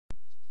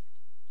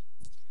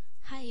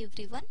Hi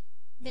everyone,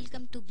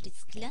 welcome to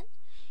brisklearn.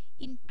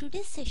 In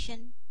today's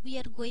session, we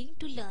are going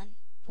to learn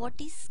what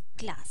is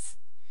class.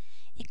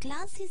 A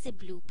class is a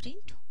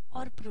blueprint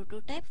or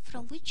prototype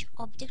from which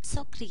objects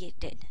are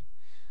created.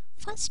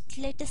 First,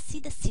 let us see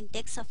the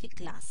syntax of a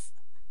class.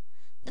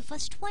 The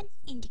first one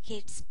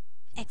indicates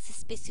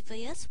access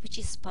specifiers, which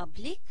is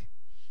public,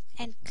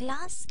 and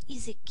class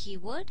is a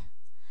keyword.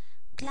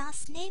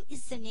 Class name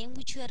is the name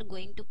which we are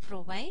going to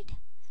provide,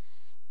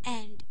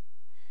 and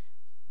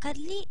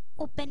curly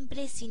open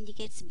brace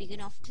indicates begin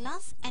of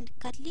class and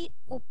curly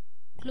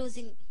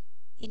closing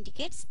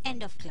indicates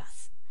end of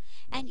class.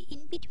 And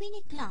in between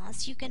a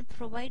class you can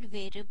provide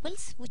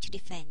variables which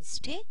define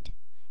state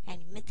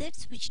and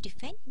methods which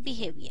define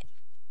behavior.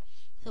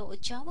 So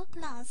Java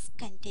class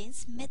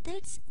contains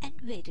methods and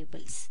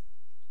variables.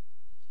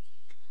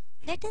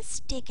 Let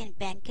us take a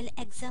bank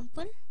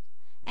example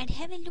and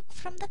have a look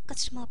from the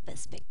customer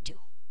perspective.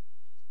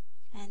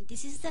 And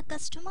this is the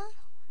customer,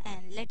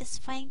 and let us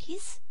find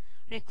his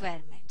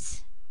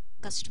requirements: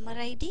 customer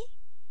ID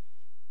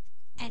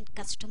and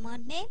customer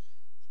name,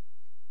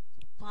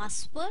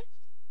 password,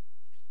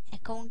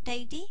 account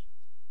ID,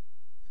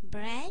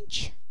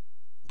 branch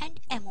and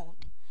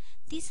amount.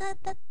 These are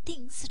the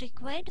things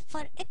required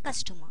for a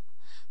customer.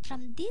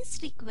 From these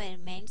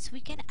requirements we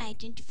can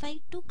identify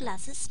two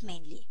classes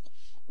mainly.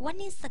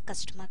 One is the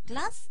customer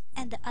class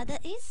and the other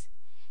is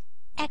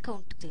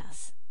account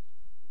class.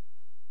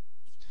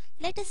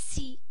 Let us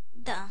see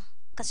the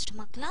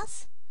customer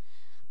class.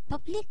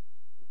 Public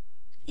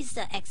is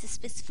the access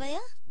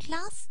specifier,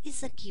 class is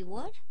the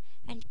keyword,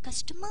 and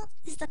customer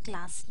is the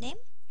class name.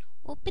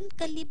 Open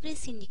curly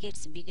brace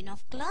indicates begin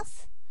of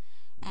class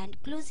and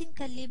closing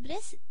curly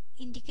brace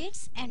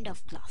indicates end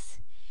of class.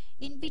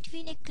 In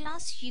between a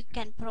class you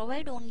can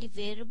provide only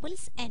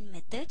variables and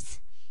methods.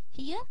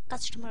 Here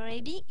customer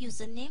ID,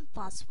 username,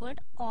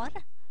 password or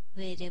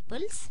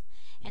variables,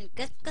 and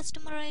get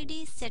customer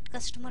ID, set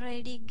customer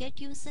ID, get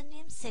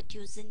username, set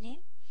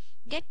username,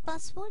 get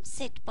password,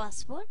 set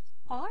password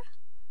or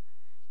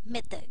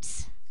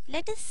methods.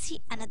 Let us see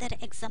another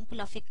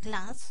example of a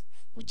class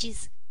which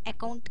is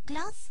account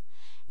class.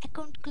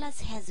 Account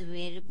class has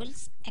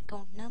variables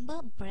account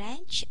number,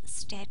 branch,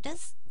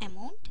 status,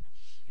 amount,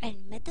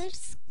 and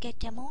methods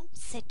get amount,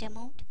 set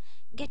amount,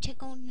 get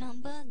account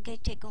number,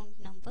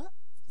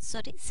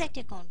 set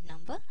account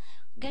number,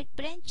 get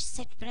branch,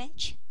 set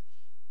branch,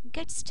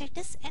 get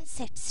status and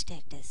set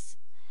status.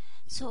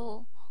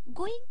 So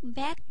going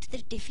back to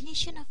the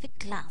definition of a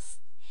class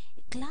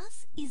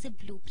is a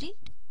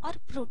blueprint or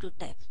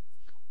prototype.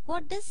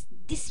 What does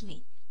this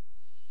mean?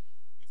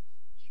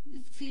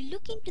 If you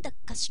look into the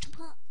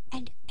customer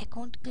and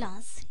account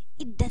class,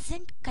 it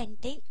doesn't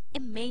contain a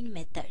main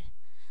method.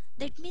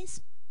 That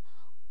means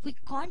we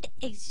can't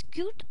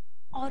execute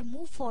or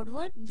move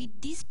forward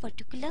with these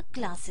particular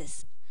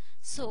classes.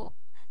 So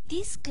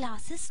these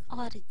classes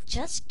are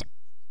just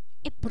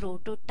a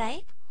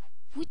prototype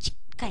which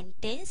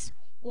contains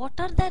what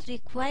are the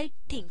required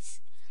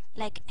things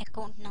like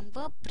account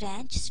number,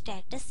 branch,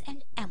 status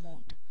and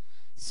amount.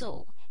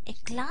 So a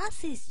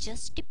class is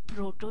just a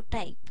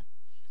prototype,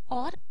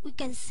 or we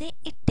can say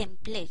a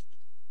template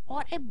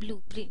or a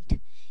blueprint.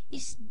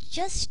 It's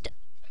just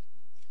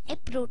a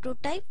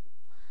prototype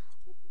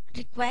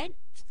required,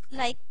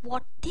 like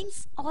what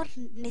things are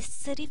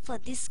necessary for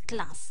this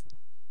class.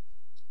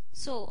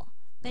 So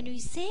when we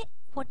say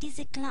what is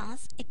a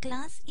class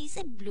is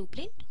a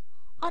blueprint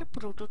or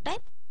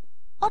prototype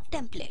or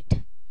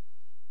template.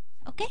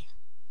 Okay,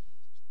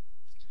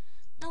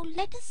 now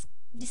let us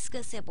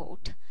discuss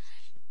about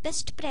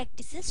best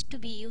practices to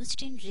be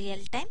used in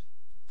real time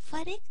for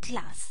a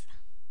class.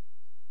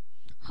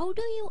 How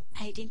do you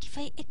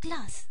identify a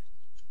class?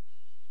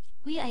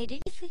 We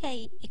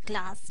identify a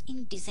class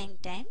in design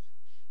time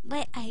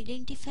by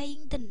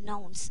identifying the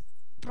nouns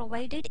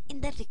provided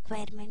in the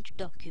requirement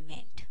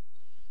document.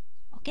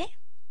 Okay,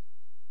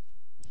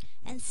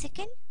 and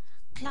second,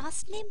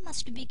 class name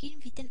must begin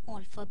with an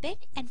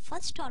alphabet and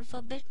first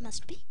alphabet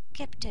must be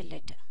capital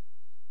letter.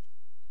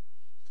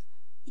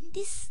 In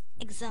this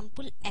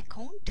example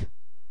account,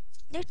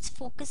 let's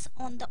focus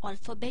on the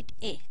alphabet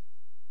A.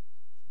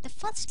 The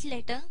first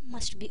letter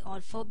must be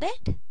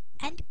alphabet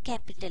and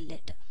capital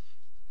letter.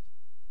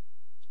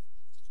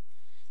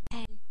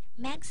 And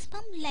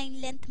maximum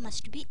line length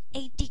must be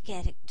 80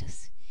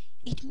 characters.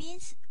 It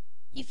means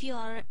if you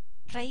are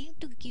trying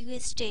to give a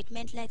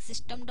statement like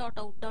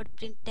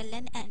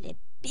system.out.println and a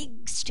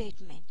big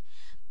statement,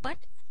 but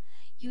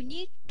you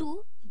need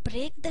to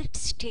break that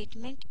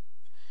statement,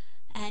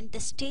 and the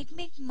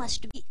statement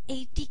must be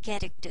 80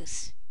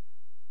 characters.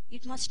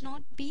 It must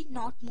not be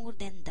more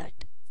than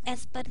that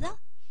as per the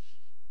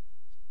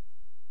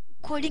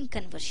coding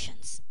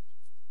conversions.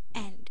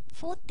 And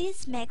for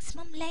this,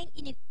 maximum line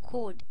in a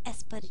code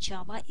as per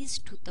Java is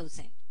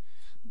 2000,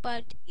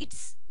 but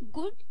it's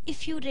good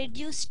if you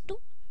reduce to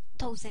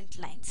 1000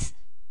 lines.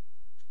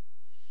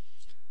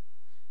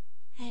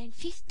 And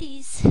fifth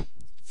is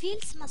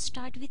fields must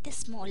start with a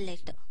small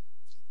letter.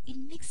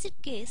 In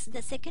mixed case,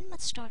 the second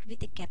must start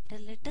with a capital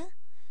letter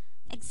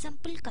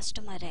Example,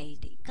 customer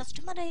ID.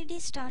 Customer ID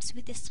starts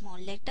with a small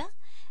letter,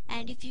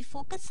 and if you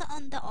focus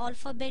on the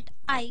alphabet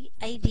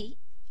ID,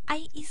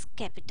 I is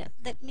capital.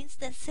 That means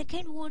the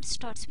second word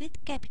starts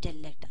with capital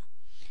letter.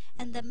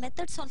 And the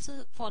methods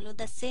also follow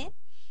the same.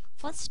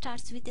 First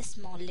starts with a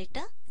small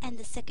letter and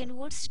the second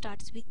word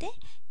starts with a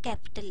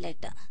capital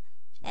letter.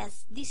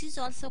 As this is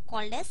also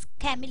called as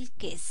camel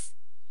case.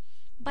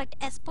 But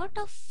as part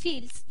of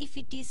fields, if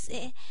it is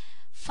a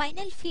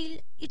final field,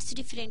 it's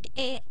different.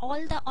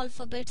 All the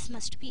alphabets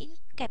must be in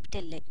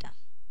capital letter.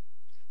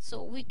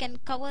 So we can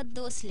cover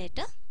those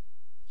later.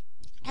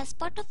 As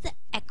part of the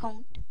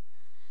account,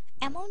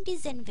 amount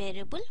is a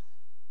variable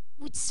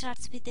which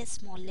starts with a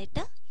small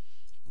letter,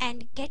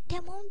 and get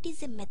amount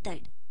is a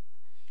method.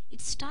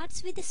 It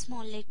starts with a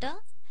small letter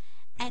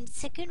and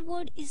second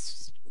word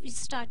is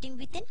starting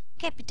with a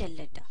capital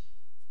letter,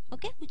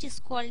 okay, which is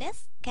called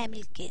as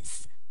camel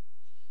case.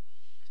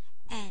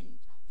 And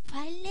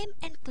file name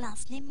and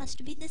class name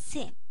must be the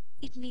same.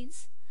 It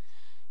means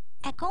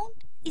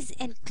account is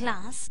in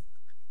class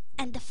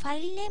and the file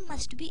name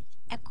must be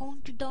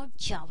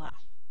account.java.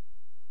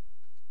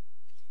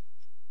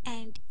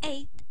 And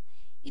 8th,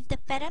 if the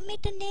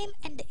parameter name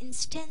and the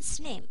instance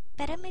name,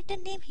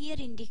 parameter name here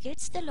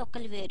indicates the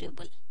local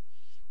variable,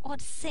 or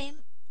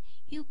same,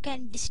 you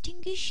can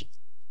distinguish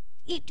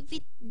it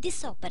with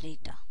this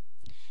operator.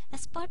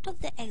 As part of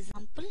the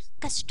example,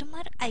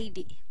 customer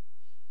ID.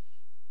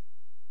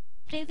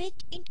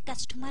 Private int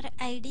customer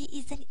ID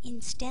is an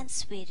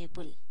instance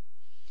variable,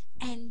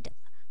 and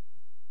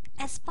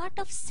as part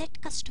of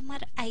set customer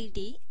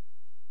ID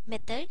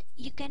method,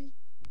 you can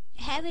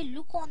have a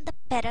look on the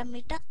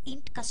parameter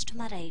int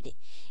customer ID.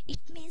 It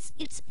means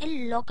it's a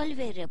local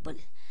variable.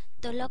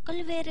 The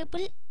local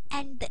variable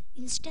and the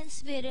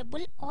instance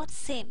variable are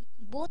same.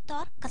 Both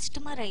are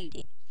customer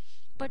ID.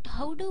 But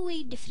how do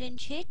we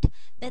differentiate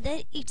whether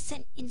it's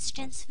an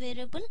instance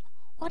variable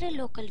or a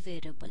local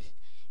variable?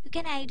 You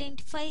can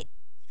identify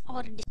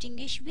or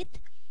distinguish with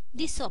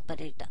this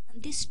operator.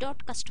 This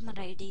dot customer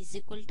ID is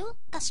equal to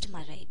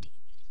customer ID.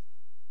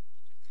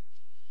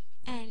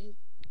 And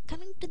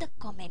coming to the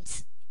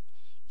comments,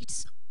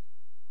 it's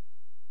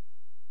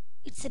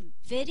a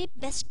very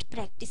best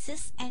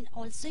practices and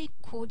also a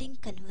coding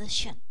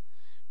conversion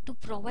to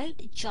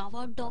provide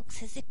Java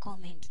docs as a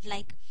comment,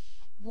 like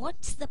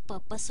what's the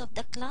purpose of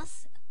the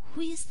class,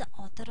 who is the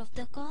author of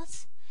the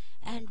class,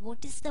 and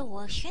what is the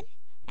version,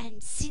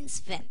 and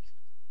since when.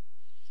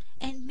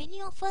 And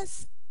many of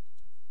us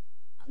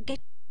get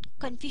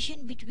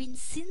confusion between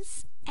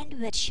since and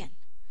version.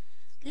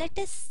 Let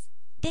us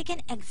take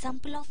an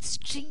example of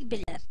string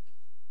builder.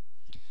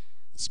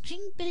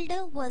 String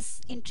builder was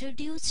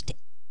introduced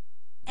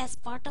as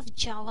part of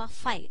Java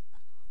 5,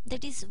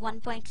 that is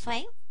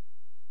 1.5.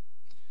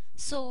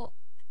 So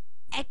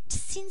at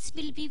since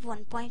will be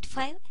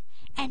 1.5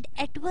 and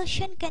at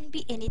version can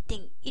be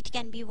anything. It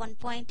can be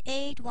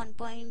 1.8,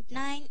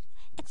 1.9,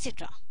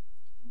 etc.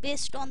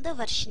 based on the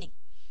versioning.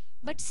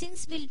 But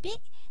since will be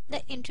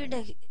the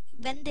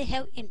when they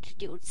have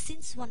introduced.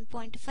 Since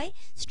 1.5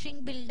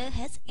 string builder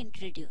has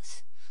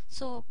introduced.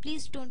 So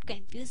please don't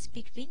confuse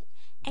between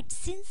at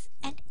since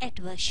and at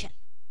version.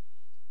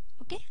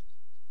 Okay.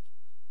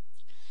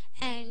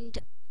 And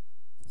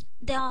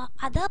there are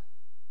other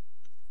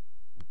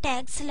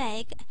tags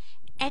like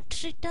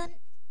at return,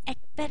 at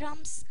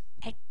params,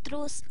 at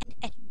throws, and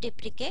at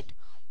deprecate,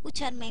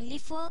 which are mainly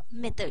for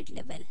method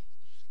level.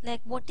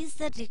 Like what is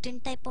the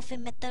return type of a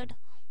method,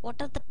 what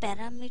are the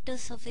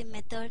parameters of a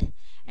method,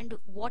 and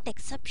what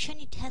exception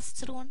it has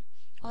thrown,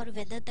 or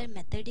whether the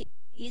method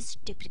is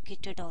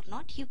deprecated or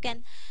not. You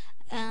can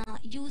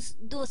use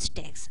those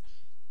tags.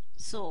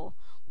 So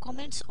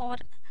comments are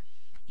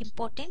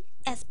important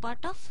as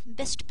part of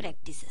best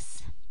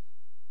practices.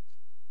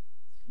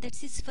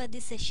 That's it for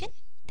this session.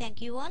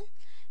 Thank you all.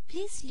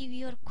 Please leave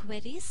your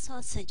queries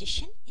or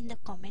suggestion in the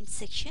comment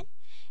section.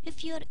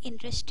 If you are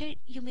interested,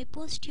 you may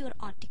post your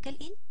article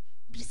in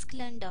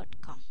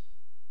brisklearn.com.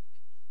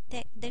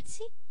 That's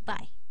it.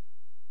 Bye.